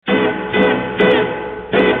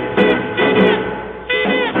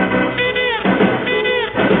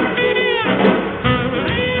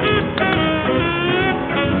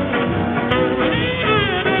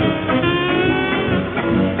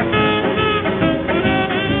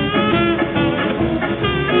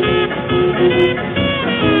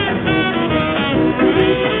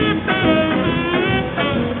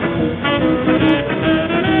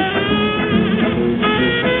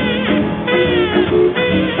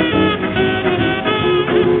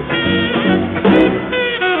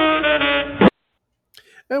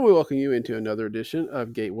And we welcome you into another edition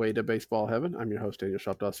of Gateway to Baseball Heaven. I'm your host, Daniel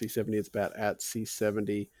Shoptaw, C70. It's Bat at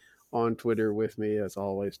C70 on Twitter. With me, as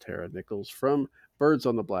always, Tara Nichols from Birds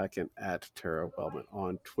on the Black and at Tara Wellman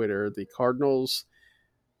on Twitter. The Cardinals,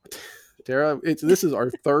 Tara, this is our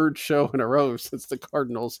third show in a row since the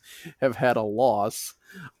Cardinals have had a loss.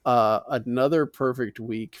 Another perfect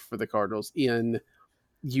week for the Cardinals in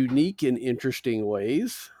unique and interesting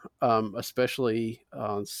ways, especially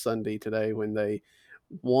on Sunday today when they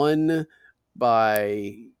won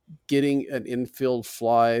by getting an infield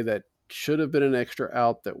fly that should have been an extra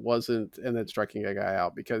out that wasn't, and then striking a guy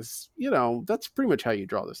out because, that's pretty much how you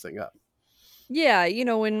draw this thing up. Yeah,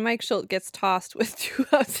 when Mike Schultz gets tossed with 2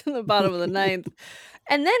 outs in the bottom of the ninth,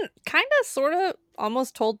 and then kind of sort of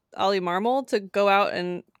almost told Ollie Marmol to go out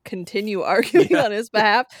and continue arguing on his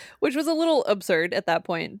behalf, which was a little absurd at that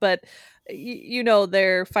point. But,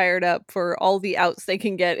 they're fired up for all the outs they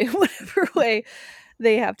can get in whatever way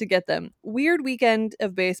they have to get them. Weird weekend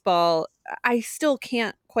of baseball. I still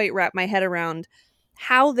can't quite wrap my head around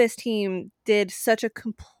how this team did such a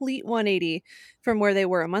complete 180 from where they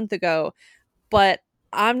were a month ago. But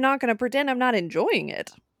I'm not going to pretend I'm not enjoying it.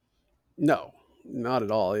 No, not at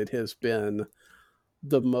all. It has been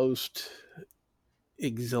the most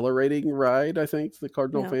exhilarating ride I think the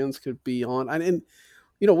Cardinal fans could be on. And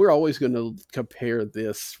we're always going to compare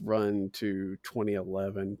this run to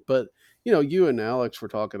 2011, but you and Alex were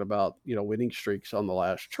talking about winning streaks on the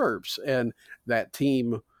last chirps, and that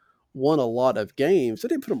team won a lot of games. They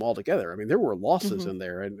didn't put them all together. I mean, there were losses in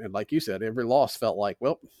there, and like you said, every loss felt like,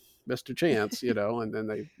 well, missed a chance, and then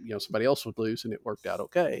they, somebody else would lose, and it worked out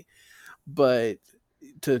okay. But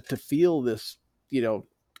to feel this,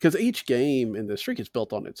 because each game in the streak is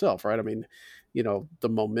built on itself, right? I mean, the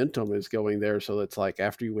momentum is going there. So it's like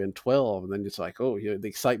after you win 12, and then it's like, oh, the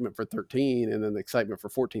excitement for 13, and then the excitement for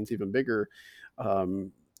 14 is even bigger.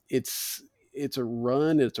 It's a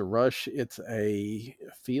run, it's a rush, it's a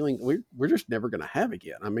feeling we're just never going to have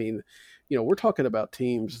again. I mean, we're talking about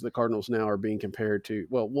teams. The Cardinals now are being compared to,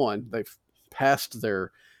 well, one, they've passed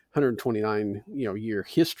their 129 year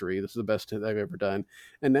history. This is the best they've ever done.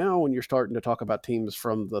 And now when you're starting to talk about teams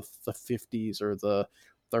from the 50s or the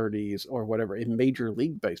 30s or whatever in Major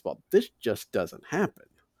League Baseball, this just doesn't happen.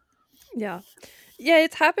 Yeah,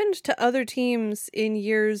 it's happened to other teams in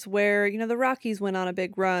years where the Rockies went on a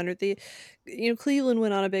big run, or the Cleveland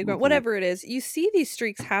went on a big run, whatever it is. You see these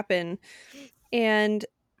streaks happen, and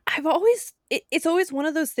it's always one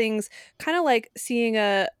of those things, kind of like seeing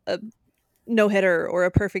a no-hitter or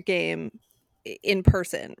a perfect game in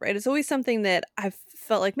person, right? It's always something that I've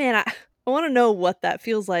felt like, man, I want to know what that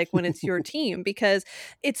feels like when it's your team, because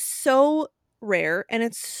it's so rare and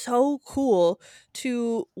it's so cool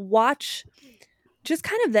to watch just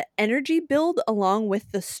kind of the energy build along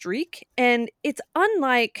with the streak. And it's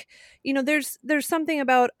unlike, there's something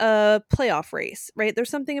about a playoff race, right? There's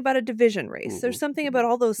something about a division race. There's something about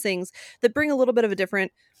all those things that bring a little bit of a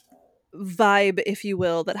different vibe, if you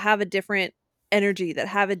will, that have a different energy, that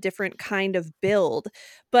have a different kind of build.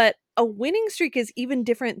 But a winning streak is even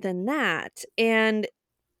different than that. And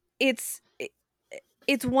it's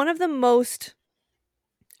one of the most,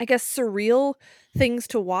 I guess, surreal things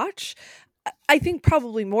to watch. I think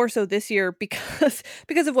probably more so this year because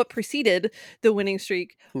of what preceded the winning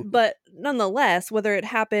streak. But nonetheless, whether it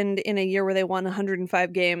happened in a year where they won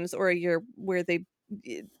 105 games or a year where they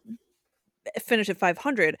finished at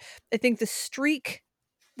 500, I think the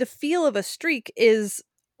feel of a streak is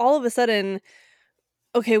all of a sudden,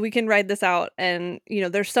 okay, we can ride this out, and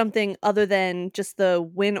there's something other than just the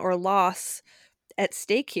win or loss at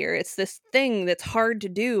stake here. It's this thing that's hard to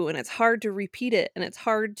do, and it's hard to repeat it, and it's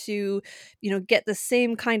hard to get the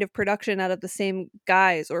same kind of production out of the same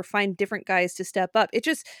guys or find different guys to step up.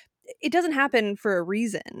 It doesn't happen for a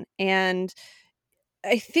reason. And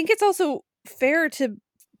I think it's also fair to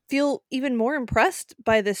feel even more impressed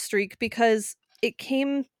by this streak because it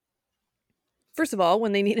came, first of all,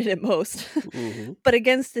 when they needed it most, but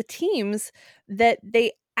against the teams that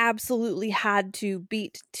they absolutely had to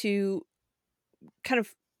beat to kind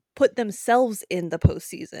of put themselves in the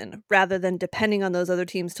postseason rather than depending on those other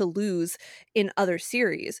teams to lose in other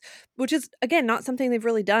series, which is, again, not something they've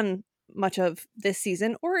really done much of this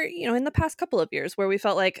season or, in the past couple of years, where we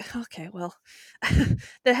felt like, okay, well,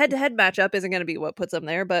 the head-to-head matchup isn't going to be what puts them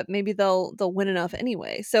there, but maybe they'll win enough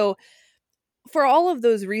anyway. So for all of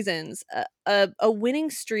those reasons, a winning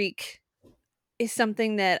streak is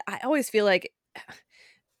something that I always feel like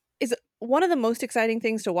is one of the most exciting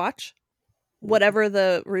things to watch, whatever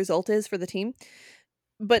the result is for the team.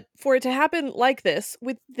 But for it to happen like this,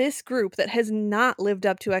 with this group that has not lived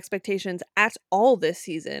up to expectations at all this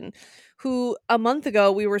season, who a month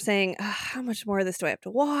ago we were saying, "Ugh, how much more of this do I have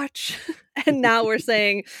to watch?" And now we're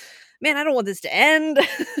saying, man, I don't want this to end.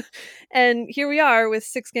 And here we are with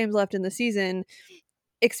 6 games left in the season,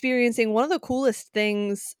 experiencing one of the coolest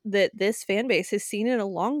things that this fan base has seen in a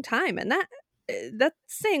long time. And that's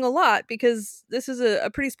saying a lot, because this is a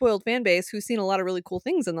pretty spoiled fan base who's seen a lot of really cool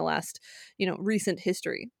things in the last, recent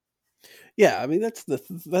history. Yeah, I mean that's the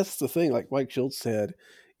thing. Like Mike Schultz said,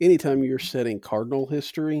 anytime you're setting cardinal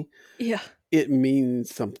history, Yeah. it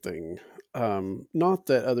means something. Not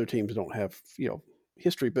that other teams don't have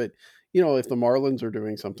history, but if the Marlins are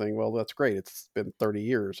doing something, well, that's great. It's been 30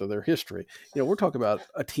 years of their history. We're talking about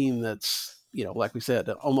a team that's like we said,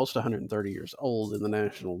 almost 130 years old in the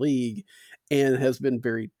National League, and has been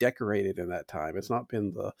very decorated in that time. It's not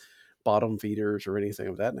been the bottom feeders or anything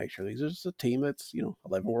of that nature. These are just a team that's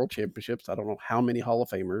 11 world championships. I don't know how many Hall of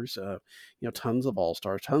Famers, tons of All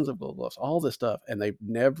Stars, tons of Gold Gloves, all this stuff, and they've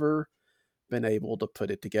never been able to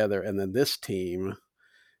put it together. And then this team,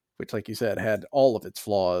 which, like you said, had all of its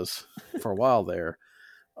flaws for a while there,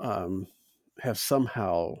 have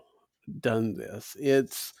somehow done this.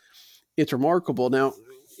 It's remarkable. Now,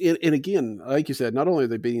 and again, like you said, not only are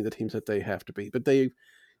they beating the teams that they have to beat, but they've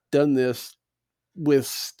done this with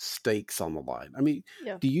stakes on the line. I mean,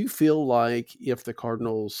 Yeah. do you feel like if the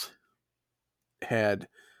Cardinals had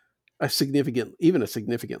even a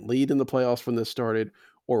significant lead in the playoffs when this started,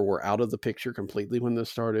 or were out of the picture completely when this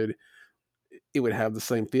started, it would have the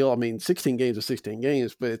same feel? I mean, 16 games is 16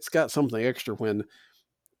 games, but it's got something extra when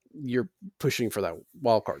you're pushing for that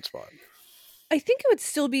wild card spot. I think it would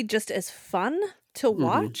still be just as fun to Mm-hmm.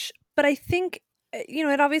 watch, but I think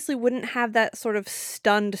it obviously wouldn't have that sort of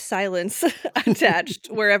stunned silence attached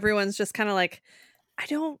where everyone's just kind of like, I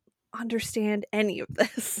don't understand any of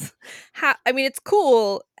this. I mean, it's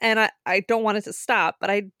cool and I don't want it to stop, but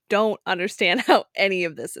I don't understand how any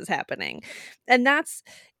of this is happening. And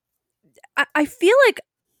I feel like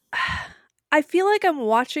I feel like I'm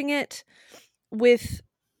watching it with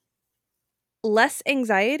less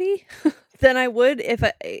anxiety than I would if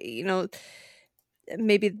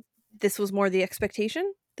maybe this was more the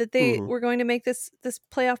expectation that they Mm-hmm. were going to make this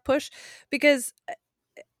playoff push, because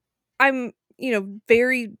I'm,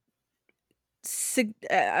 very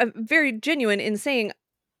very genuine in saying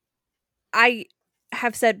I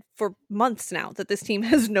have said for months now that this team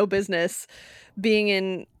has no business being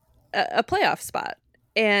in a playoff spot,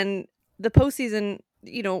 and the postseason,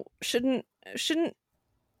 shouldn't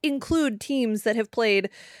include teams that have played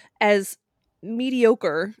as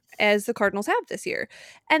mediocre as the Cardinals have this year.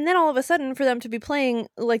 And then all of a sudden, for them to be playing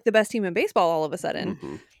like the best team in baseball all of a sudden,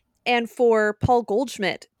 Mm-hmm. and for Paul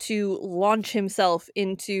Goldschmidt to launch himself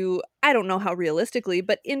into, I don't know how realistically,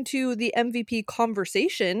 but into the MVP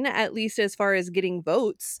conversation, at least as far as getting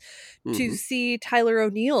votes, to Mm-hmm. see Tyler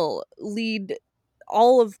O'Neill lead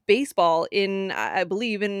all of baseball in, I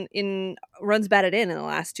believe, in runs batted in the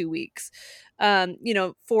last 2 weeks.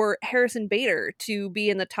 For Harrison Bader to be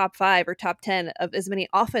in the top 5 or top 10 of as many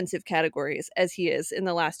offensive categories as he is in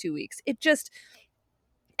the last 2 weeks.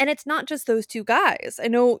 And it's not just those two guys. I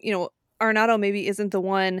know, Arenado maybe isn't the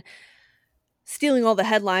one stealing all the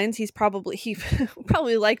headlines. He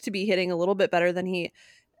probably like to be hitting a little bit better than he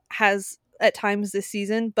has at times this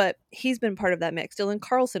season, but he's been part of that mix. Dylan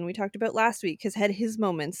Carlson, we talked about last week, has had his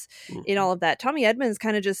moments in Mm-hmm. all of that. Tommy Edmonds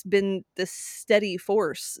kind of just been this steady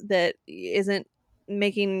force that isn't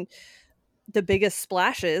making the biggest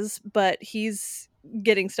splashes, but he's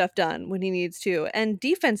getting stuff done when he needs to. And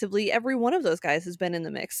defensively, every one of those guys has been in the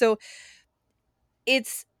mix. So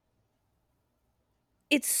it's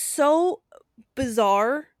it's so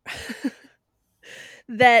bizarre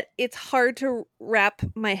that it's hard to wrap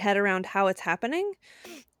my head around how it's happening.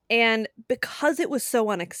 And because it was so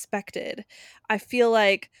unexpected, I feel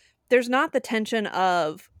like there's not the tension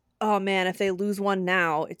of, oh man, if they lose one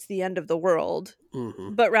now, it's the end of the world.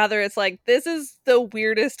 Mm-hmm. But rather, it's like, this is the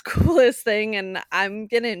weirdest, coolest thing, and I'm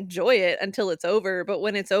going to enjoy it until it's over. But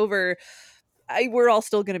when it's over, we're all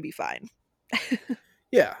still going to be fine.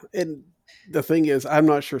 Yeah, and the thing is, I'm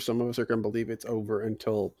not sure some of us are going to believe it's over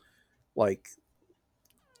until like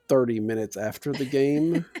 30 minutes after the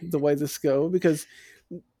game. The way this go, because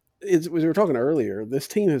as we were talking earlier, this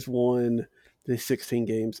team has won the 16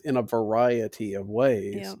 games in a variety of Yeah.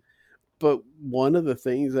 ways. But one of the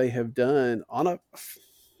things they have done on a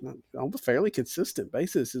fairly consistent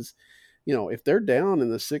basis is, if they're down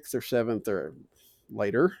in the sixth or seventh or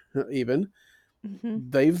later, even, Hmm.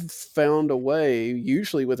 they've found a way,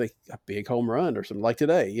 usually with a big home run or something like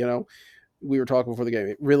today. We were talking before the game.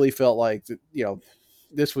 It really felt like,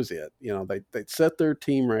 this was it. They set their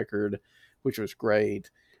team record, which was great,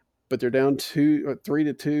 but they're down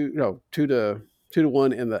 3-2, no,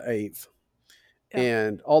 2-1 in the eighth, Yeah.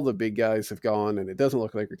 and all the big guys have gone, and it doesn't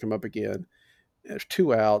look like they come up again. There's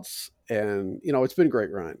 2 outs, and it's been a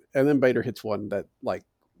great run. And then Bader hits one that like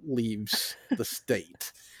leaves the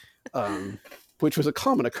state, which was a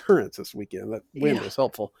common occurrence this weekend. That wind was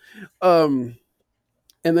helpful. And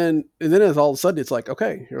then as all of a sudden it's like,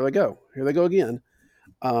 okay, here they go again.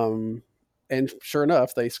 And sure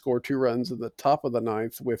enough, they score 2 runs at the top of the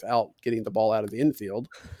ninth without getting the ball out of the infield,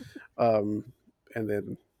 and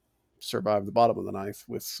then survive the bottom of the ninth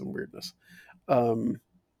with some weirdness.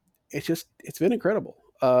 It's been incredible.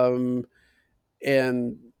 And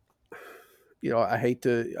I hate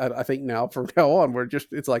to. I think now from now on,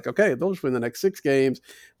 it's like, okay, they'll just win the next 6 games.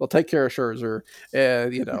 They'll take care of Scherzer,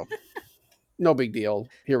 and no big deal.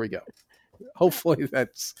 Here we go. Hopefully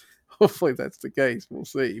that's the case. We'll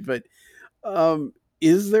see. But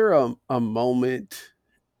is there a moment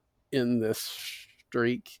in this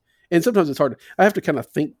streak? And sometimes it's hard. I have to kind of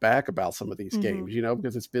think back about some of these games,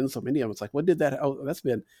 because it's been so many of them. It's like, what did that? Oh, that's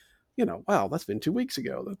been, wow, that's been 2 weeks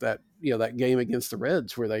ago. That game against the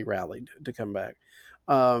Reds where they rallied to come back.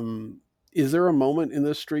 Is there a moment in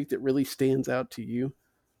this streak that really stands out to you?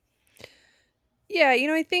 Yeah,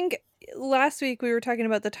 I think last week we were talking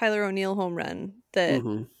about the Tyler O'Neill home run that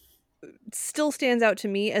still stands out to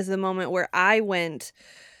me as the moment where I went,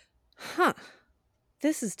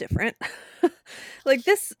 this is different. Like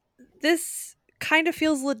this kind of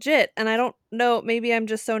feels legit, and I don't know, maybe I'm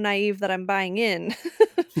just so naive that I'm buying in.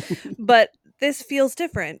 But this feels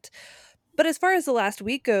different. But as far as the last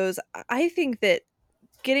week goes, I think that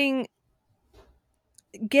getting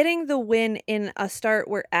the win in a start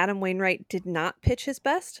where Adam Wainwright did not pitch his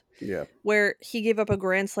best, where he gave up a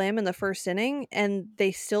grand slam in the first inning and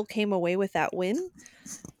they still came away with that win,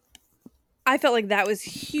 I felt like that was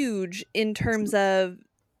huge in terms of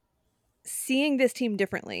seeing this team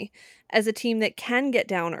differently as a team that can get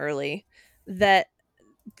down early, that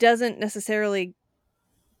doesn't necessarily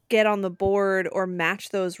get on the board or match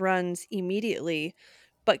those runs immediately,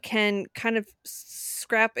 but can kind of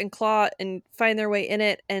scrap and claw and find their way in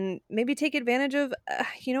it and maybe take advantage of,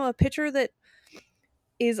 a pitcher that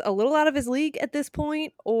is a little out of his league at this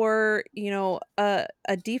point, or, a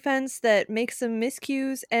defense that makes some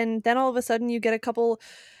miscues, and then all of a sudden you get a couple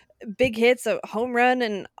big hits, a home run,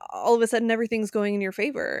 and all of a sudden everything's going in your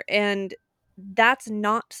favor. And that's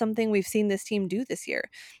not something we've seen this team do this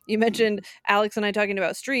year. You mentioned Alex and I talking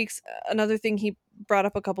about streaks. Another thing he brought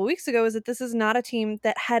up a couple weeks ago is that this is not a team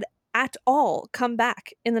that had at all come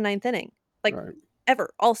back in the ninth inning, like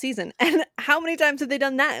ever, all season. And how many times have they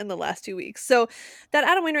done that in the last 2 weeks? So that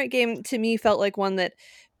Adam Wainwright game to me felt like one that,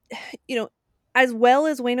 as well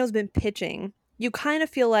as Waino's been pitching, you kind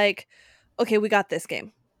of feel like, okay, we got this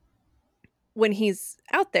game when he's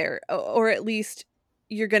out there, or at least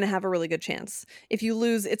you're going to have a really good chance. If you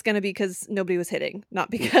lose, it's going to be because nobody was hitting,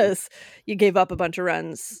 not because you gave up a bunch of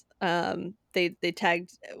runs. They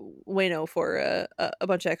tagged Waino for a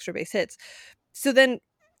bunch of extra base hits. So then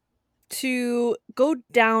to go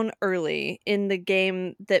down early in the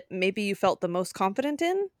game that maybe you felt the most confident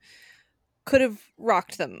in could have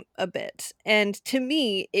rocked them a bit. And to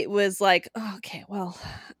me, it was like, oh, okay, well,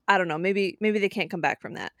 I don't know, maybe they can't come back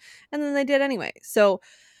from that. And then they did anyway. So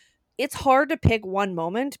it's hard to pick one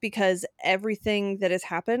moment because everything that has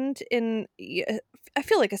happened I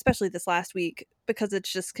feel like especially this last week, because it's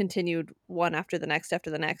just continued one after the next,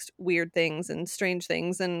 weird things and strange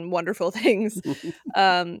things and wonderful things.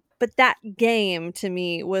 But that game to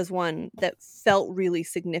me was one that felt really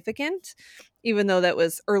significant, even though that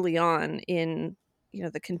was early on in,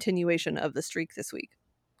 the continuation of the streak this week.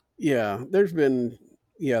 Yeah, there's been,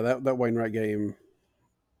 that Wainwright game.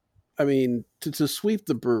 I mean, to sweep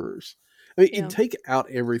the Brewers, take out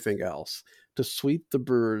everything else, to sweep the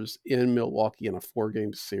Brewers in Milwaukee in a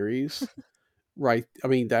 4-game series, right? I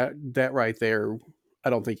mean, that right there, I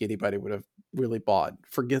don't think anybody would have really bought.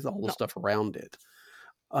 Forget all the stuff around it.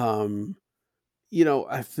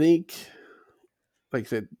 I think, like I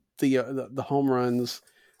said, the home runs,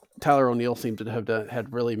 Tyler O'Neill seemed to have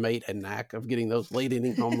had really made a knack of getting those late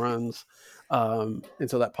inning home runs. And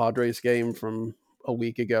so that Padres game from a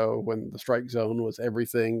week ago when the strike zone was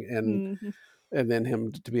everything, and then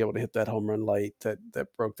him to be able to hit that home run late that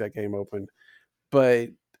broke that game open. But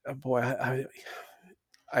boy,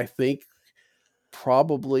 I think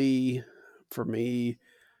probably for me,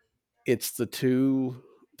 it's the 2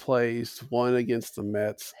 plays, one against the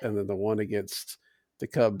Mets and then the one against the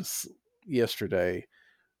Cubs yesterday,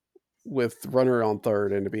 with runner on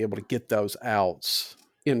third, and to be able to get those outs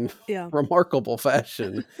in Yeah. remarkable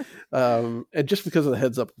fashion. And just because of the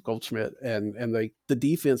heads up of Goldschmidt and the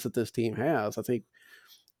defense that this team has, I think,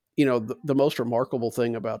 the most remarkable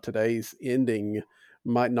thing about today's ending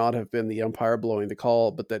might not have been the umpire blowing the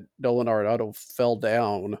call, but that Nolan Arenado fell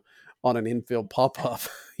down on an infield pop up.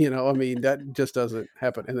 I mean, that just doesn't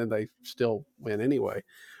happen. And then they still win anyway.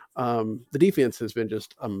 The defense has been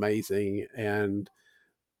just amazing. And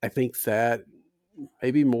I think that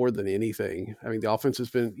maybe more than anything, I mean, the offense has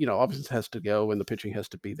been, offense has to go and the pitching has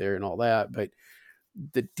to be there and all that. But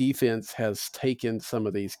the defense has taken some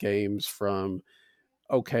of these games from,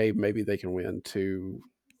 okay, maybe they can win, to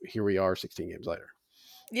here we are 16 games later.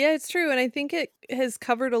 Yeah, it's true, and I think it has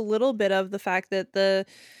covered a little bit of the fact that the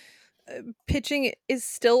pitching is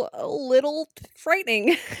still a little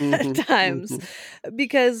frightening at Mm-hmm, times, mm-hmm.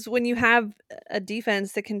 because when you have a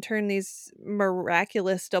defense that can turn these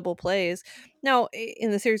miraculous double plays. Now,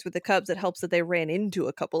 in the series with the Cubs, it helps that they ran into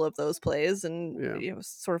a couple of those plays, and Yeah. it's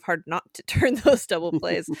sort of hard not to turn those double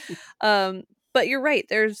plays. Um, but you're right.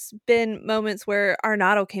 There's been moments where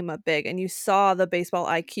Arenado came up big, and you saw the baseball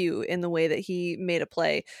IQ in the way that he made a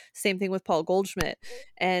play. Same thing with Paul Goldschmidt.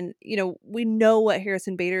 And, we know what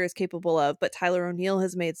Harrison Bader is capable of, but Tyler O'Neill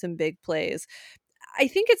has made some big plays. I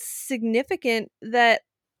think it's significant that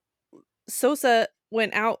Sosa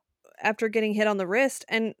went out after getting hit on the wrist,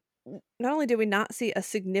 and not only did we not see a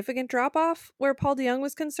significant drop off where Paul DeYoung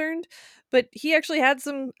was concerned, but he actually had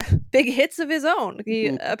some big hits of his own. He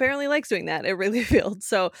apparently likes doing that at Wrigley Field.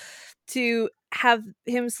 So to have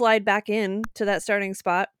him slide back in to that starting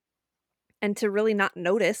spot and to really not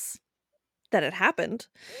notice that it happened,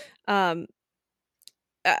 um,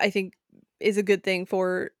 I think is a good thing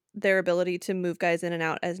for their ability to move guys in and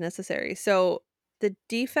out as necessary. So the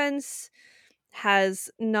defense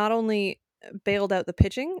has not only bailed out the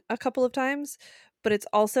pitching a couple of times, but it's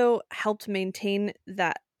also helped maintain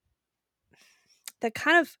that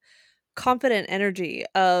kind of confident energy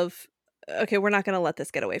of, okay, we're not going to let this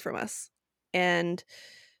get away from us. And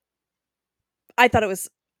I thought it was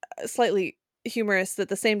slightly humorous that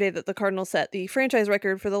the same day that the Cardinals set the franchise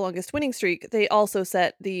record for the longest winning streak, they also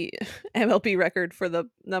set the MLB record for the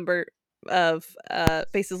number of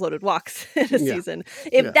bases loaded walks in a Yeah. season.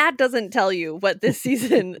 If Yeah. that doesn't tell you what this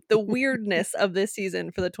season, the weirdness of this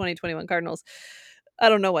season for the 2021 Cardinals, I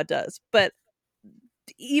don't know what does. But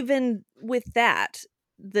even with that,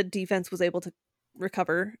 the defense was able to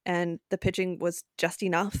recover and the pitching was just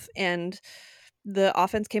enough, and the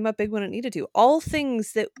offense came up big when it needed to. All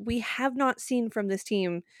things that we have not seen from this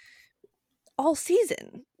team all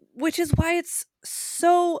season, which is why it's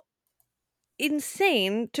so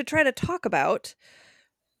insane to try to talk about,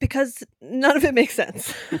 because none of it makes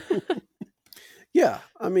sense. Yeah.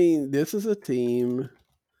 I mean, this is a team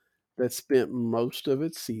that spent most of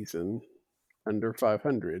its season under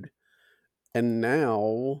 500 and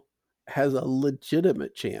now has a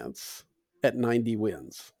legitimate chance at 90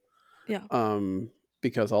 wins. Yeah.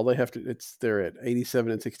 Because all they have to, they're at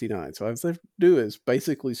 87 and 69. So all they have to do is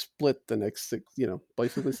basically split the next split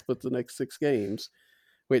the next 6 games,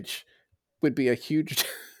 which would be a huge,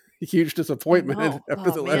 huge I disappointment know. after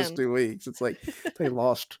Oh the last man. 2 weeks. It's like they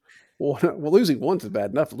lost one. Well, losing once is bad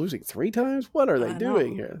enough. Losing 3 times, what are they I doing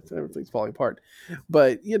know. here? Everything's falling apart.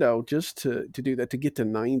 But just to do that, to get to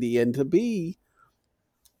 90 and to be,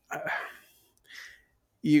 uh,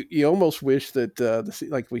 you almost wish that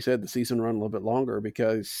like we said, the season run a little bit longer,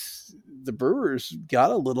 because the Brewers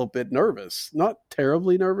got a little bit nervous. Not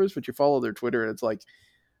terribly nervous, but you follow their Twitter and it's like,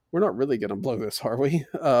 we're not really going to blow this, are we?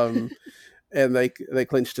 And they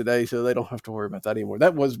clinched today, so they don't have to worry about that anymore.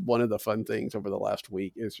 That was one of the fun things over the last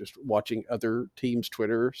week, is just watching other teams'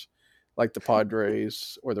 Twitters, like the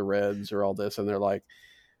Padres or the Reds or all this, and they're like,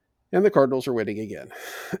 and the Cardinals are winning again.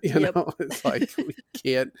 Yep. It's like, we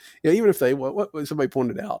can't. Even if they, what somebody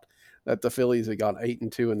pointed out that the Phillies had gone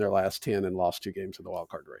 8-2 in their last 10 and lost 2 games in the wild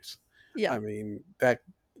card race. Yeah. I mean,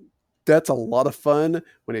 that's a lot of fun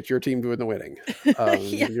when it's your team doing the winning. Yeah.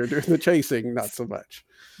 When you're doing the chasing, not so much.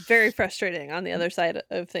 Very frustrating on the other side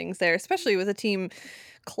of things there, especially with a team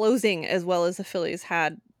closing as well as the Phillies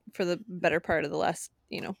had for the better part of the last,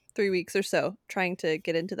 3 weeks or so, trying to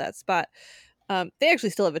get into that spot. They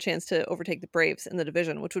actually still have a chance to overtake the Braves in the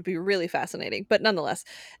division, which would be really fascinating. But nonetheless,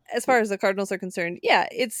 as far as the Cardinals are concerned, yeah,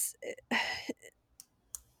 it's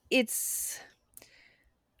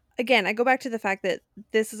again, I go back to the fact that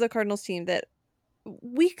this is a Cardinals team that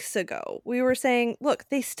weeks ago we were saying, look,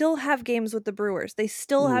 they still have games with the Brewers, they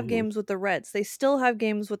still have Mm-hmm. games with the Reds, they still have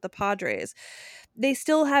games with the Padres, they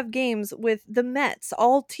still have games with the Mets,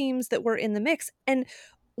 all teams that were in the mix. And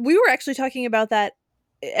we were actually talking about that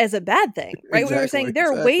as a bad thing, right? We were saying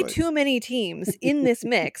there are way Exactly. too many teams in this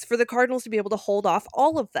mix for the Cardinals to be able to hold off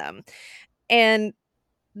all of them. And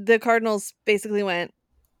the Cardinals basically went,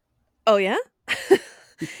 "Oh yeah?"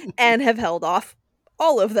 and have held off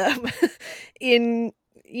all of them in,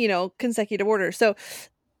 consecutive order. So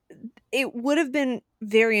it would have been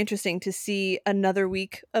very interesting to see another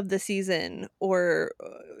week of the season, or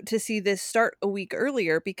to see this start a week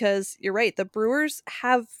earlier, because you're right, the Brewers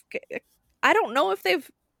have, I don't know if they've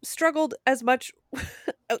struggled as much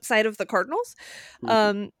outside of the Cardinals,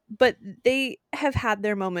 Mhm. but they have had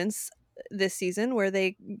their moments this season where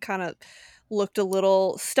they kind of looked a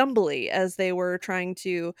little stumbly as they were trying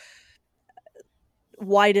to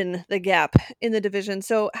widen the gap in the division.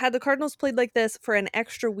 So, had the Cardinals played like this for an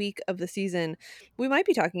extra week of the season, we might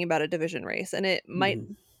be talking about a division race, and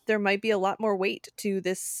Mhm. there might be a lot more weight to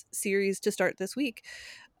this series to start this week.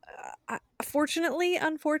 Fortunately,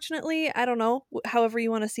 unfortunately, I don't know, however you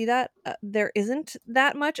want to see that, there isn't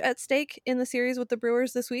that much at stake in the series with the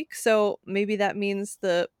Brewers this week. So maybe that means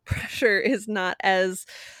the pressure is not as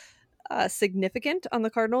significant on the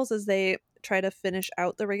Cardinals as they try to finish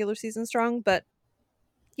out the regular season strong. But,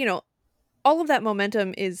 you know, all of that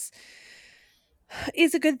momentum is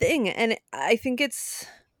a good thing, and I think it's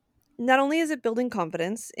not only is it building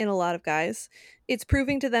confidence in a lot of guys, it's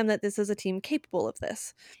proving to them that this is a team capable of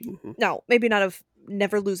this. Mhm. Now, maybe not of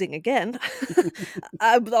never losing again,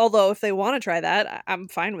 although if they want to try that, I'm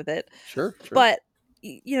fine with it. Sure, sure. But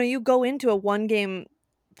you go into a one game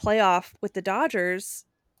playoff with the Dodgers,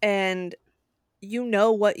 and you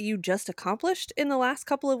know what you just accomplished in the last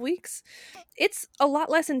couple of weeks. It's a lot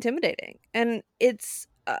less intimidating, and it's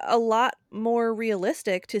a lot more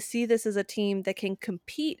realistic to see this as a team that can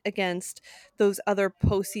compete against those other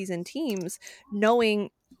postseason teams,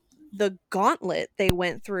 knowing the gauntlet they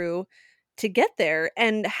went through to get there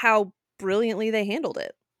and how brilliantly they handled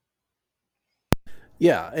it.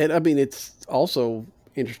 Yeah, and I mean it's also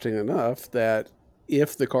interesting enough that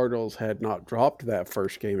if the Cardinals had not dropped that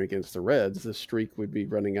first game against the Reds, the streak would be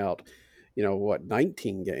running out,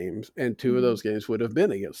 19 games, and two of Mhm. those games would have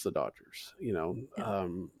been against the Dodgers, Yeah.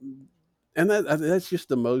 and that's just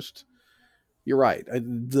the most. You're right.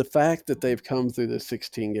 The fact that they've come through the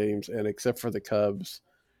 16 games, and except for the Cubs,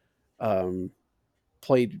 um,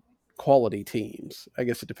 played quality teams. I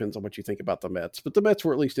guess it depends on what you think about the Mets, but the Mets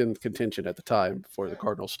were at least in contention at the time before the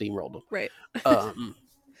Cardinals steamrolled them. Right. Um,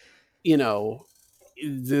 you know,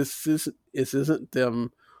 this isn't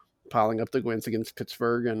them piling up the wins against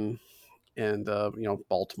Pittsburgh and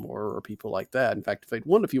Baltimore or people like that. In fact, if they'd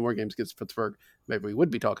won a few more games against Pittsburgh, maybe we would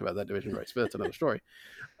be talking about that division race. But that's another story.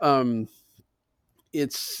 Um,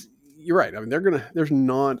 it's You're right. I mean, there's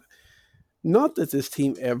not that this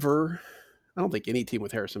team ever. I don't think any team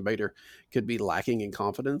with Harrison Bader could be lacking in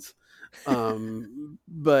confidence.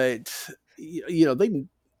 But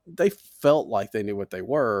they felt like they knew what they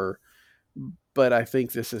were, but I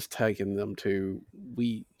think this has taken them to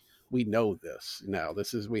we we know this now.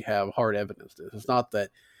 We have hard evidence. It's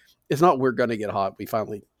not we're going to get hot. We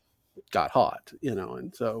finally got hot,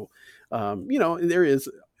 and so there is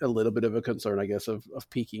a little bit of a concern, I guess, of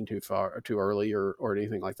peaking too far or too early or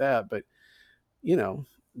anything like that. But you know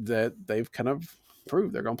that they've kind of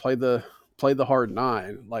proved they're going to play the hard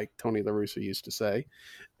nine, like Tony La Russa used to say,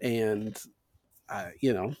 and I,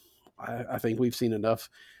 you know, I think we've seen enough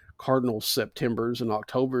Cardinals Septembers and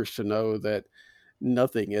Octobers to know that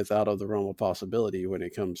nothing is out of the realm of possibility when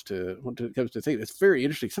it comes to things. It's very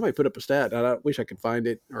interesting. Somebody put up a stat, and I wish I could find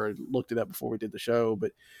it or looked it up before we did the show,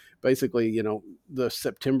 but basically, the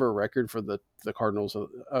September record for the Cardinals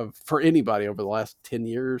for anybody over the last 10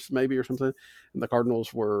 years, maybe or something, and the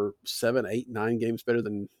Cardinals were 7, 8, 9 games better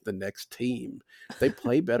than the next team. They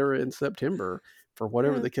play better in September for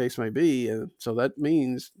whatever Yeah. the case may be, and so that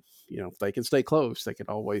means if they can stay close, they can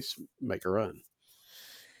always make a run.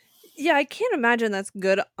 Yeah, I can't imagine that's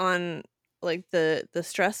good on, like, the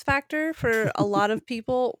stress factor for a lot of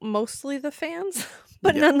people, mostly the fans,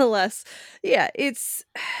 but Yeah. nonetheless, yeah, it's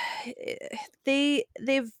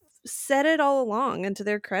they've said it all along, and to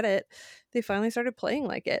their credit, they finally started playing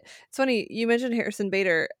like it. It's funny, you mentioned Harrison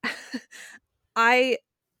Bader. I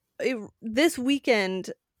this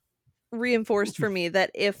weekend reinforced for me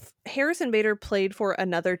that if Harrison Bader played for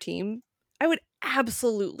another team, I would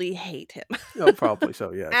absolutely hate him. Oh, probably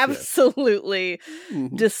so. Yes, yes. Absolutely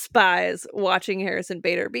Mhm. despise watching Harrison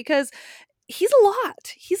Bader, because he's a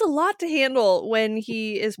lot. He's a lot to handle when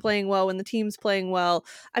he is playing well, when the team's playing well.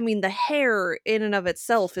 I mean, the hair in and of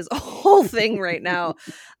itself is a whole thing right now.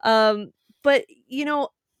 Um, but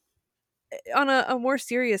on a more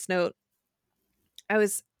serious note, I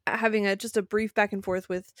was having a just a brief back and forth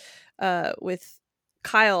with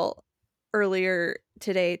Kyle earlier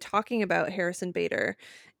today talking about Harrison Bader,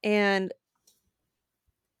 and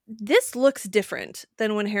this looks different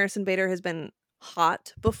than when Harrison Bader has been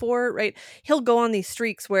hot before, right? He'll go on these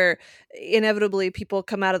streaks where inevitably people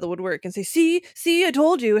come out of the woodwork and say, see, I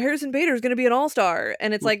told you Harrison Bader is going to be an all-star.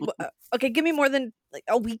 And it's like, okay, give me more than like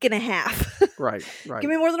a week and a half. Right. Give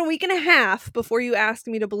me more than a week and a half before you ask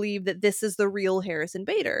me to believe that this is the real Harrison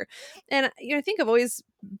Bader. And I think I've always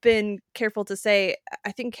been careful to say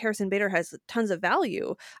I think Harrison Bader has tons of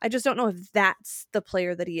value. I just don't know if that's the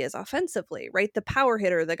player that he is offensively, right? The power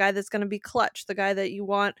hitter, the guy that's going to be clutch, the guy that you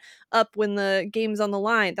want up when the game's on the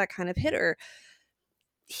line, that kind of hitter.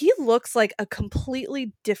 He looks like a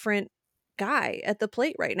completely different guy at the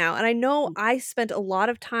plate right now. And I know I spent a lot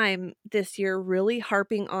of time this year really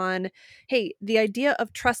harping on, hey, the idea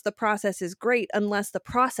of trust the process is great unless the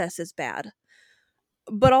process is bad.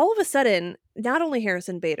 But all of a sudden, not only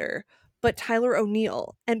Harrison Bader, but Tyler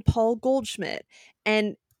O'Neill and Paul Goldschmidt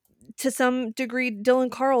and to some degree Dylan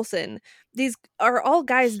Carlson, these are all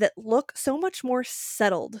guys that look so much more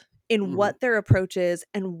settled in what their approach is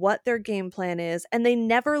and what their game plan is, and they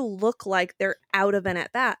never look like they're out of an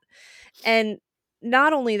at bat. And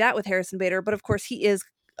not only that with Harrison Bader, but of course he is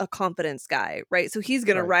a confidence guy, right? So he's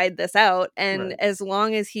going to ride this out, and as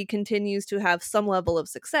long as he continues to have some level of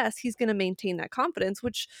success, he's going to maintain that confidence,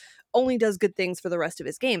 which only does good things for the rest of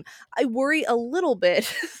his game. I worry a little bit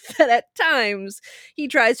that at times he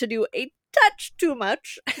tries to do a touch too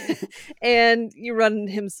much and you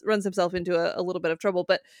runs himself into a little bit of trouble.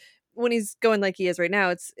 But when he's going like he is right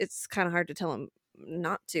now, it's kind of hard to tell him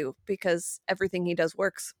not to, because everything he does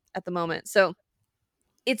works at the moment. So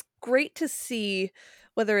it's great to see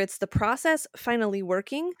whether it's the process finally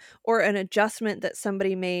working or an adjustment that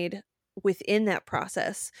somebody made within that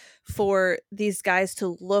process for these guys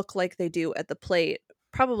to look like they do at the plate,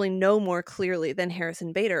 probably no more clearly than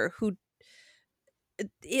Harrison Bader, who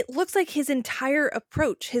it looks like his entire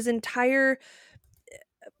approach, his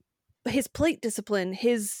plate discipline,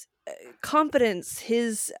 his confidence,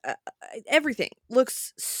 his everything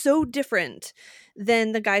looks so different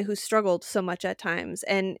than the guy who struggled so much at times.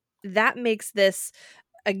 And that makes this,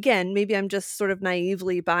 again, maybe I'm just sort of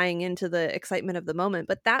naively buying into the excitement of the moment,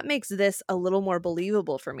 but that makes this a little more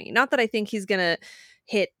believable for me. Not that I think he's going to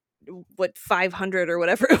hit 500 or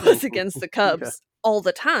whatever it was against the Cubs all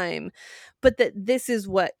the time, but that this is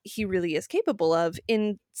what he really is capable of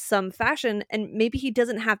in some fashion, and maybe he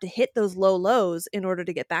doesn't have to hit those low lows in order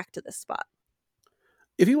to get back to this spot.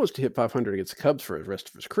 If he wants to hit 500 against the Cubs for the rest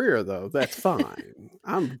of his career, though, that's fine.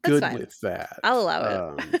 I'm good with that. I'll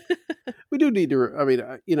allow it. We do need to,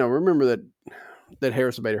 remember that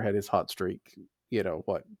Harrison Bader had his hot streak,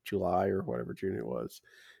 July or whatever, June it was,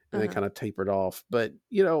 and then kind of tapered off. But,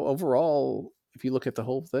 overall, if you look at the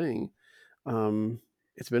whole thing,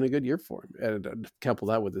 it's been a good year for him. And couple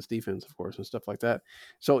that with his defense, of course, and stuff like that.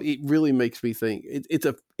 So it really makes me think it's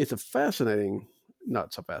a fascinating,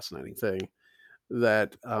 not so fascinating thing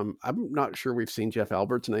that I'm not sure we've seen Jeff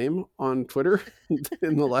Albert's name on Twitter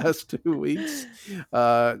in the last 2 weeks,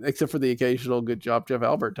 except for the occasional "good job, Jeff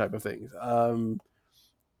Albert" type of things.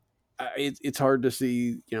 It's hard to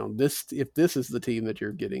see, if this is the team that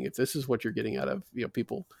you're getting, if this is what you're getting out of,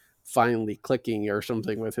 people finally clicking or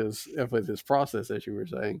something with his process, as you were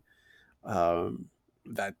saying.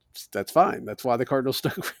 That's fine. That's why the Cardinals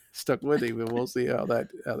stuck with him, and we'll see how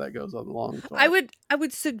that goes on the long haul. I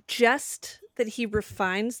would suggest that he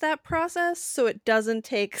refines that process so it doesn't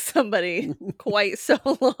take somebody quite so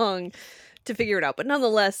long to figure it out. But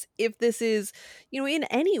nonetheless, if this is, in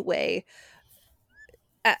any way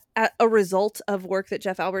a result of work that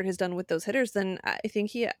Jeff Albert has done with those hitters, then I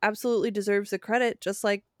think he absolutely deserves the credit, just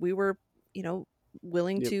like we were,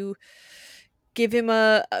 willing to give him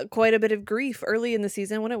quite a bit of grief early in the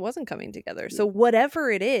season when it wasn't coming together. So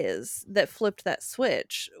whatever it is that flipped that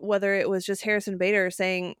switch, whether it was just Harrison Bader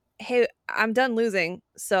saying, hey, I'm done losing,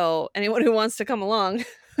 so anyone who wants to come along,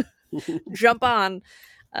 jump on,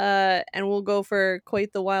 and we'll go for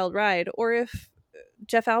quite the wild ride. Or if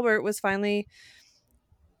Jeff Albert was finally,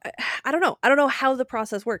 I don't know how the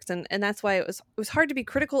process works, and that's why it was hard to be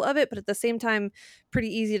critical of it, but at the same time pretty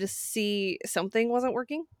easy to see something wasn't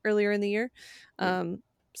working earlier in the year.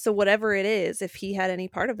 So whatever it is, if he had any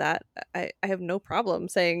part of that, I have no problem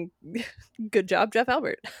saying good job, Jeff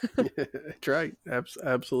Albert. That's right.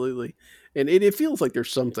 Absolutely. And it feels like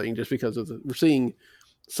there's something, just because we're seeing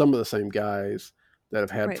some of the same guys that have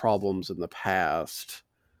had problems in the past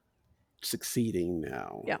succeeding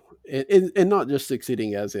now. Yeah. And not just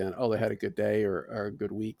succeeding as in, they had a good day or a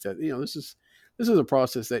good week. That, this is a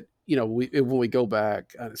process that, when we go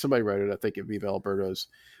back, somebody wrote it, I think at Viva Alberto's,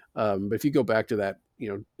 but if you go back to that,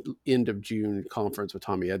 end of June conference with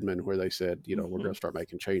Tommy Edmond where they said, we're going to start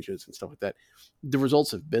making changes and stuff like that. The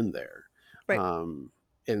results have been there. Right.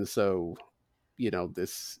 And so,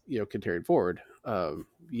 this, continued forward, you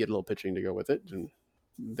get a little pitching to go with it, and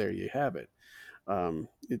there you have it.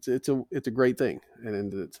 It's a great thing,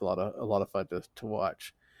 and it's a lot of fun to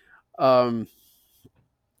watch.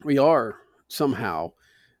 We are somehow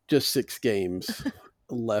just 6 games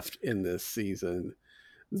left in this season.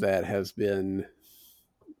 That has been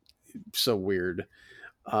so weird.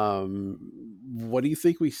 What do you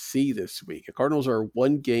think we see this week? The Cardinals are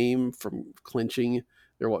 1 game from clinching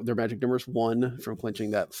their magic number is 1 from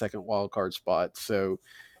clinching that second wild card spot. So,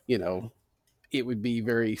 it would be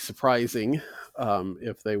very surprising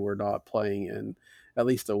if they were not playing in at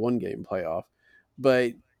least a 1 game playoff.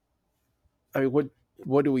 But I mean,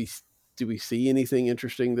 what do we see anything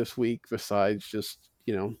interesting this week besides just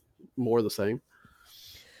more of the same?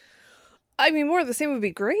 I mean, more of the same would be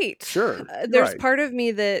great. Sure. There's part of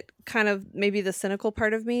me that kind of, maybe the cynical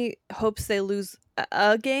part of me, hopes they lose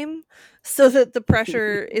a game so that the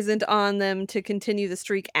pressure isn't on them to continue the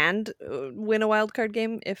streak and win a wild card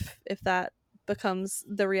game if that becomes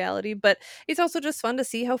the reality. But it's also just fun to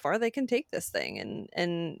see how far they can take this thing,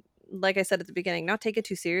 and like I said at the beginning, not take it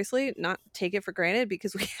too seriously, not take it for granted,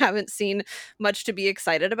 because we haven't seen much to be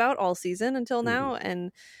excited about all season until now.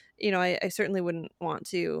 And I certainly wouldn't want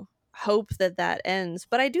to hope that ends,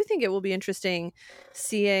 but I do think it will be interesting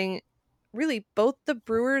seeing really both the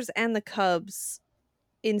Brewers and the Cubs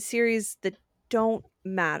in series that don't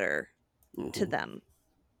matter to them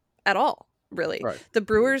at all, really. Right. The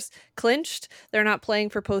Brewers clinched. They're not playing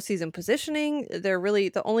for postseason positioning. They're really,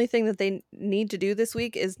 the only thing that they need to do this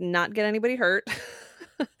week is not get anybody hurt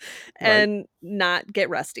and not get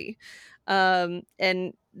rusty.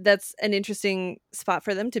 And that's an interesting spot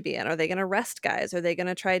for them to be in. Are they going to rest guys? Are they going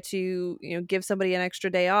to try to, give somebody an extra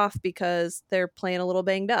day off because they're playing a little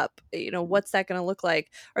banged up? What's that going to look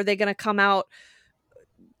like? Are they going to come out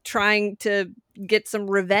trying to get some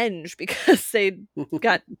revenge because they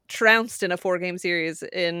got trounced in a 4-game series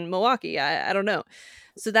in Milwaukee? I don't know.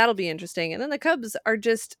 So that'll be interesting. And then the Cubs are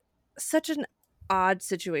just such an odd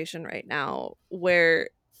situation right now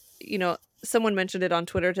where, someone mentioned it on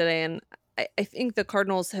Twitter today, and I think the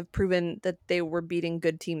Cardinals have proven that they were beating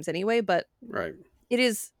good teams anyway, but it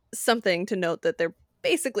is something to note that they're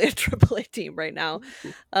basically a AAA team right now,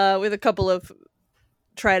 with a couple of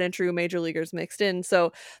tried and true major leaguers mixed in.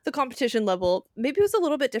 So the competition level maybe was a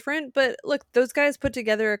little bit different, but look, those guys put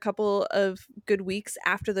together a couple of good weeks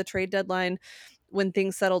after the trade deadline when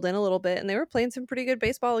things settled in a little bit, and they were playing some pretty good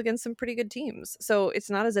baseball against some pretty good teams. So it's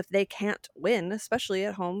not as if they can't win, especially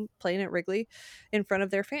at home playing at Wrigley in front of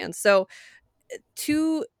their fans. So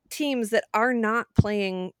 2 teams that are not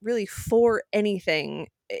playing really for anything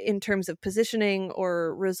in terms of positioning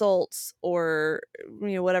or results or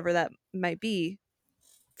whatever that might be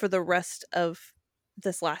for the rest of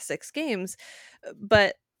this last 6 games.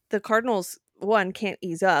 But the Cardinals, one, can't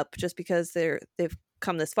ease up just because they've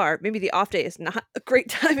come this far. Maybe the off day is not a great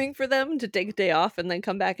timing for them to take a day off and then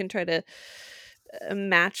come back and try to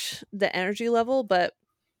match the energy level. But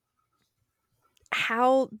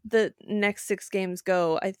how the next 6 games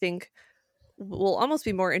go, I think, will almost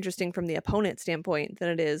be more interesting from the opponent standpoint than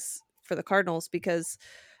it is for the Cardinals, because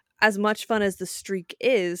as much fun as the streak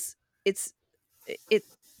is,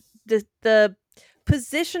 the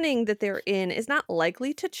positioning that they're in is not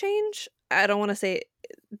likely to change. I don't want to say,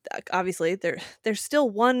 obviously there's still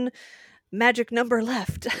 1 magic number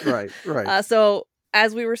left. Right. So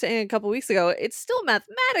as we were saying a couple weeks ago, it's still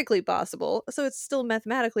mathematically possible. So it's still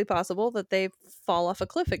mathematically possible that they fall off a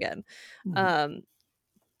cliff again.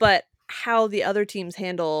 But how the other teams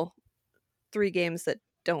handle 3 games that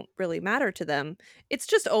don't really matter to them, it's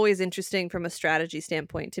just always interesting from a strategy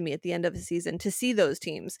standpoint to me at the end of the season to see those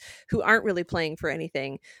teams who aren't really playing for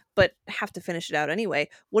anything but have to finish it out anyway.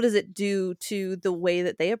 What does it do to the way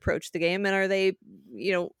that they approach the game, and are they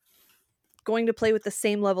going to play with the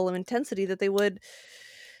same level of intensity that they would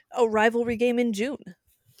a rivalry game in June?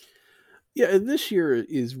 Yeah, this year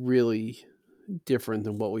is really different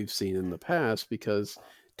than what we've seen in the past because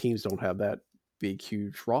teams don't have that big,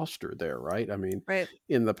 huge roster there, right? I mean,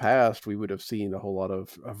 in the past, we would have seen a whole lot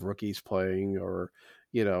of rookies playing, or,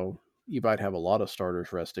 you might have a lot of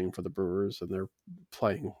starters resting for the Brewers and they're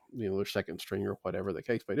playing, their second string or whatever the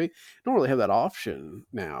case may be. They don't really have that option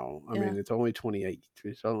now. I mean, it's only 28.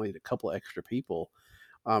 It's only a couple extra people.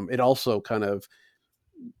 It also kind of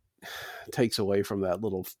takes away from that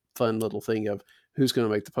fun little thing of who's going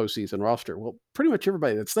to make the postseason roster. Well, pretty much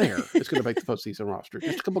everybody that's there is going to make the postseason roster.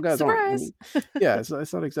 Just a couple guys aren't. I mean, yeah,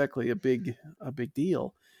 it's not exactly a big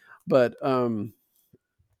deal. But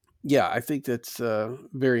Yeah, I think that's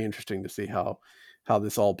very interesting to see how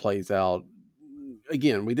this all plays out.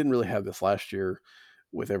 Again, we didn't really have this last year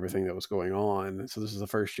with everything that was going on, so this is the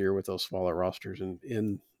first year with those smaller rosters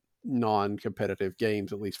in non-competitive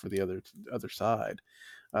games, at least for the other side.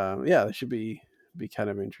 Yeah, that should be kind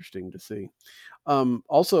of interesting to see.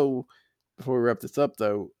 Also, before we wrap this up,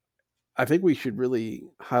 though, I think we should really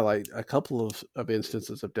highlight a couple of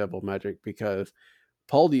instances of devil magic because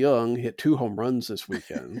Paul DeYoung hit 2 home runs this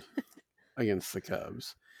weekend against the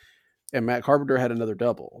Cubs, and Matt Carpenter had another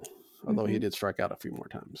double, although he Mm-hmm. did strike out a few more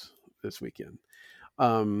times this weekend.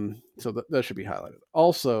 So that should be highlighted.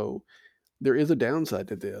 Also, there is a downside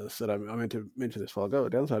to this that I meant to mention this while ago. A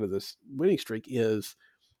downside of this winning streak is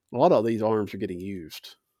a lot of these arms are getting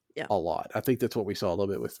used Yeah. a lot. I think that's what we saw a little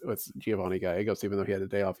bit with Giovanni Gallegos, even though he had a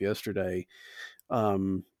day off yesterday.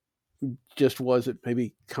 Um, just wasn't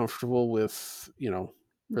maybe comfortable with,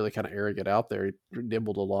 really kind of arrogant out there. He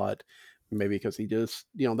nibbled a lot, maybe because he just,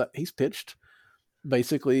 that he's pitched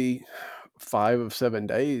basically 5 of 7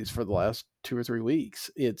 days for the last 2 or 3 weeks.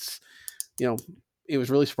 You know, it was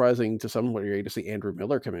really surprising to some degree to see Andrew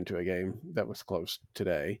Miller come into a game that was close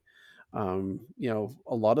today.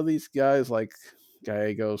 A lot of these guys like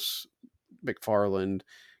Gallegos, McFarland,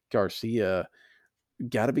 Garcia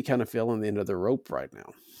got to be kind of feeling the end of the rope right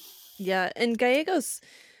now. Yeah, and Gallegos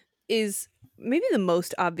is maybe the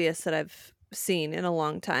most obvious that I've seen in a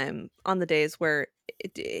long time on the days where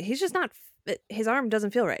he's just not his arm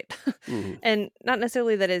doesn't feel right. Mm-hmm. And not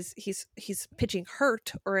necessarily that is he's pitching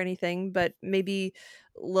hurt or anything, but maybe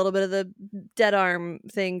a little bit of the dead arm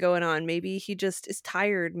thing going on. Maybe he just is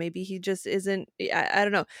tired, maybe he just isn't. I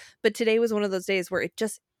don't know, but today was one of those days where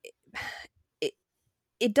it,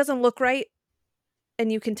 it doesn't look right,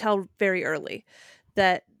 and you can tell very early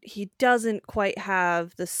that he doesn't quite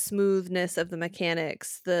have the smoothness of the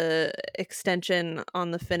mechanics, the extension on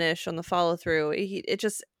the finish, on the follow through.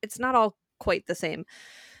 It's not all quite the same.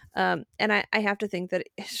 And I have to think that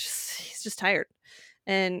he's just tired.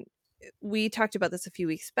 And we talked about this a few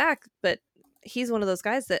weeks back, but he's one of those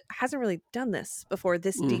guys that hasn't really done this before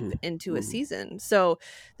this deep Mm-hmm. into a Mm-hmm. season. So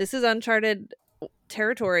this is uncharted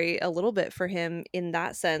territory a little bit for him in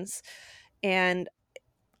that sense. And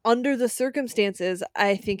under the circumstances,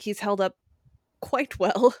 I think he's held up quite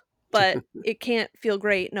well, but it can't feel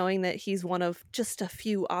great knowing that he's one of just a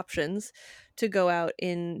few options to go out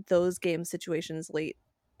in those game situations late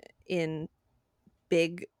in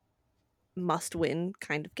big must win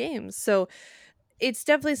kind of games. So it's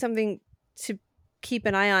definitely something to keep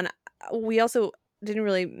an eye on. We also didn't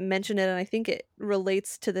really mention it, and I think it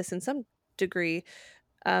relates to this in some degree.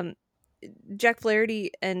 Um, Jack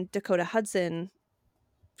Flaherty and Dakota Hudson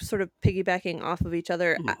sort of piggybacking off of each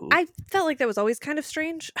other. Mm-hmm. I felt like that was always kind of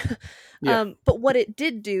strange. Yeah. But what it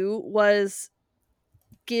did do was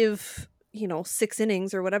give, 6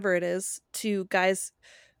 innings or whatever it is to guys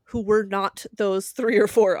who were not those 3 or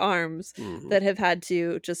 4 arms Mm-hmm. that have had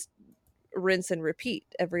to just rinse and repeat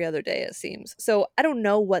every other day, it seems. So I don't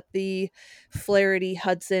know what the Flaherty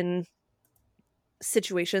Hudson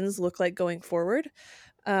situations look like going forward.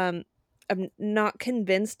 I'm not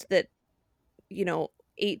convinced that, you know,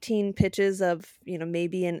 18 pitches of,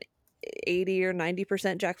 maybe an 80 or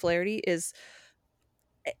 90% Jack Flaherty is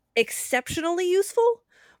exceptionally useful,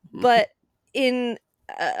 but in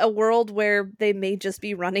a world where they may just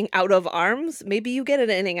be running out of arms, maybe you get an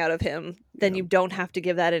inning out of him, then Yeah. you don't have to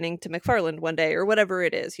give that inning to McFarland one day or whatever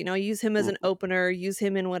it is. Use him as an Mm-hmm. opener, use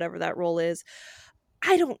him in whatever that role is.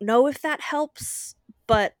 I don't know if that helps,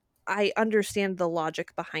 but I understand the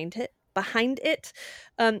logic behind it.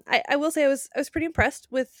 I will say I was pretty impressed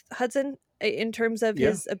with Hudson in terms of Yeah.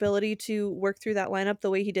 his ability to work through that lineup the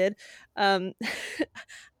way he did. Um,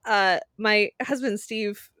 my husband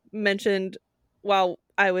Steve mentioned while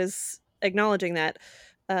I was acknowledging that,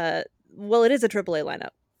 well, it is a AAA lineup,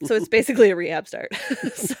 so it's basically a rehab start.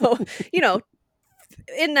 So you know,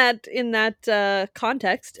 in that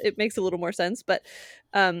context, it makes a little more sense. But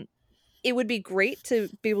it would be great to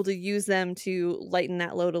be able to use them to lighten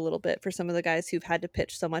that load a little bit for some of the guys who've had to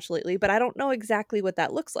pitch so much lately. But I don't know exactly what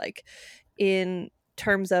that looks like in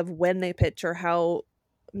terms of when they pitch or how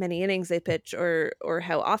many innings they pitch or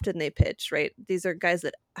how often they pitch. Right? These are guys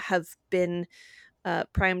that have been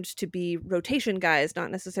primed to be rotation guys,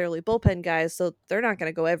 not necessarily bullpen guys. So they're not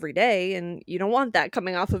going to go every day, and you don't want that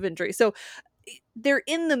coming off of injury. So they're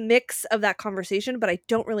in the mix of that conversation, but I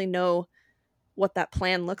don't really know what that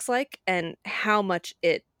plan looks like and how much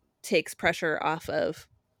it takes pressure off of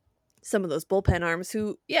some of those bullpen arms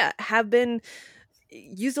who, yeah, have been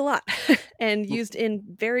used a lot and used in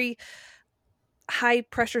very high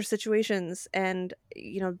pressure situations. And,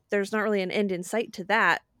 there's not really an end in sight to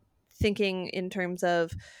that thinking in terms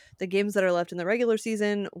of the games that are left in the regular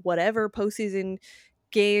season, whatever postseason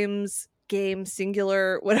games, game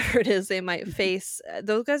singular, whatever it is they might face,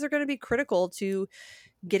 those guys are going to be critical to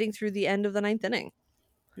getting through the end of the ninth inning.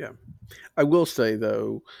 Yeah. I will say,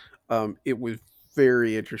 though, it was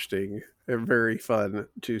very interesting and very fun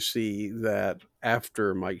to see that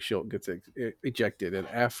after Mike Shildt gets ejected and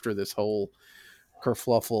after this whole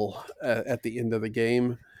kerfluffle at the end of the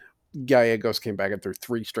game, Gallegos came back and threw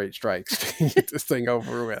 3 straight strikes to get this thing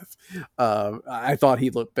over with. I thought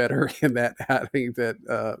he looked better in that outing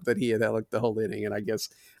that he had like the whole inning, and I guess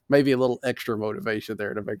maybe a little extra motivation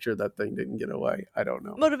there to make sure that thing didn't get away. I don't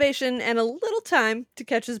know. Motivation and a little time to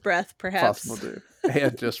catch his breath, perhaps. Possible too,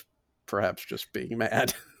 and just perhaps just being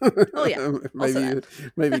mad. Oh yeah,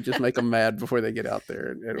 maybe just make them mad before they get out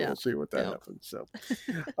there, and Yeah. we'll see what that Yeah. happens. So,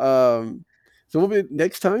 so we'll be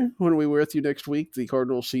next time when we're with you next week. The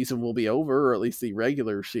Cardinals season will be over, or at least the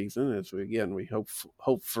regular season. As we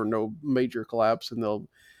hope for no major collapse, and they'll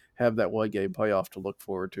have that one game playoff to look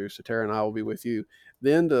forward to. So Tara and I will be with you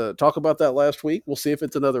then to talk about that last week. We'll see if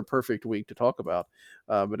it's another perfect week to talk about.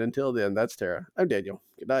 But until then, that's Tara. I'm Daniel.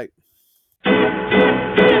 Good night.